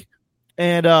week.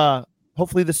 And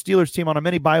hopefully the Steelers team on a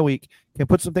mini bye week can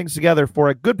put some things together for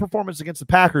a good performance against the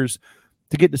Packers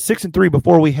to get to 6-3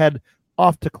 before we head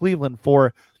off to Cleveland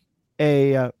for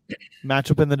a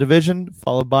matchup in the division,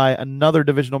 followed by another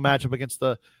divisional matchup against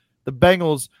the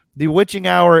Bengals. The witching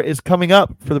hour is coming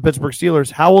up for the Pittsburgh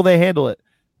Steelers. How will they handle it?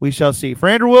 We shall see. For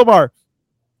Andrew Wilbar,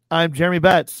 I'm Jeremy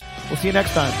Betts. We'll see you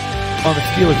next time on the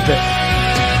Steelers Fix.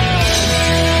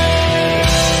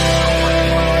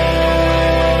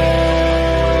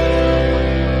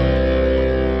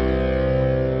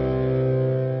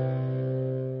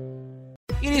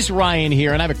 It is Ryan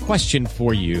here, and I have a question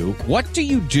for you. What do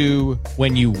you do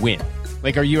when you win?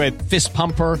 Like, are you a fist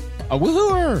pumper, a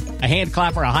woohooer, a hand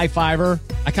clapper, a high fiver?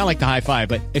 I kind of like the high five,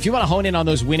 but if you want to hone in on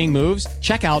those winning moves,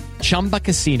 check out Chumba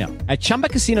Casino. At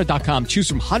ChumbaCasino.com, choose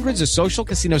from hundreds of social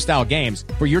casino-style games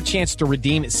for your chance to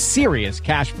redeem serious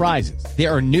cash prizes.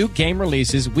 There are new game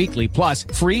releases weekly, plus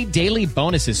free daily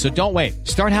bonuses, so don't wait.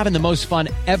 Start having the most fun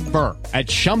ever at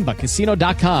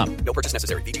ChumbaCasino.com. No purchase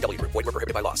necessary. VGW. Void where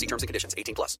prohibited by law. See terms and conditions.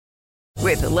 18+.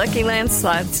 With the Lucky Land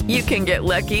Slots, you can get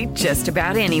lucky just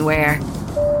about anywhere.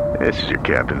 This is your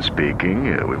captain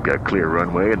speaking. We've got clear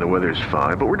runway and the weather's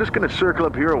fine, but we're just going to circle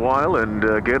up here a while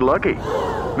and get lucky.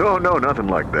 No, nothing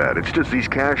like that. It's just these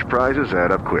cash prizes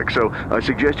add up quick. So I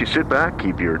suggest you sit back,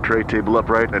 keep your tray table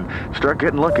upright, and start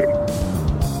getting lucky.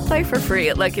 Play for free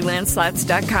at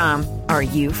LuckyLandSlots.com. Are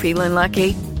you feeling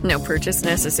lucky? No purchase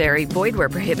necessary. Void where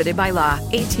prohibited by law.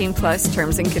 18 plus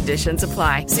terms and conditions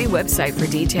apply. See website for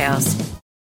details.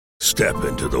 Step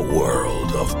into the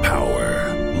world of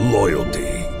power, loyalty,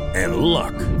 and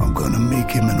luck. I'm going to make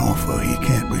him an offer he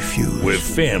can't refuse. With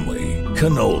family,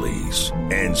 cannolis,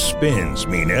 and spins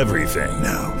mean everything.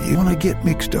 Now, you want to get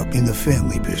mixed up in the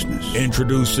family business.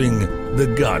 Introducing The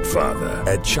Godfather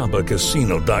at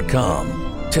ChumbaCasino.com.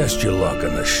 Test your luck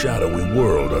in the shadowy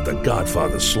world of The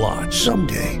Godfather slot.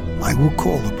 Someday, I will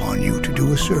call upon you to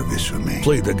do a service for me.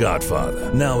 Play The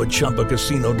Godfather now at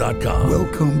ChumbaCasino.com.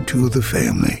 Welcome to the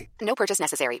family. No purchase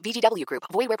necessary. VGW Group.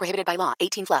 Void where prohibited by law.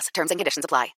 18 plus. Terms and conditions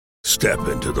apply. Step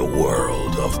into the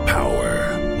world of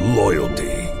power,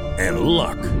 loyalty, and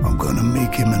luck. I'm going to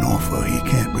make him an offer he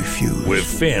can't refuse. With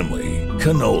family,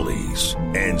 cannolis,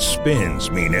 and spins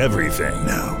mean everything.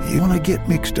 Now, you want to get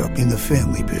mixed up in the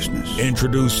family business.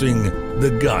 Introducing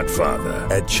The Godfather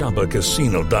at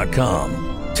ChumbaCasino.com.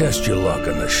 Test your luck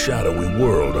in the shadowy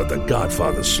world of The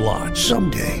Godfather slot.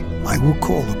 Someday, I will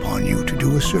call upon you to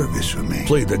do a service for me.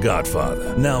 Play The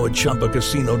Godfather now at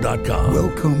ChumbaCasino.com.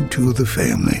 Welcome to the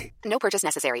family. No purchase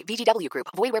necessary. VGW Group.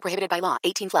 Void where prohibited by law.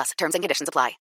 18 plus. Terms and conditions apply.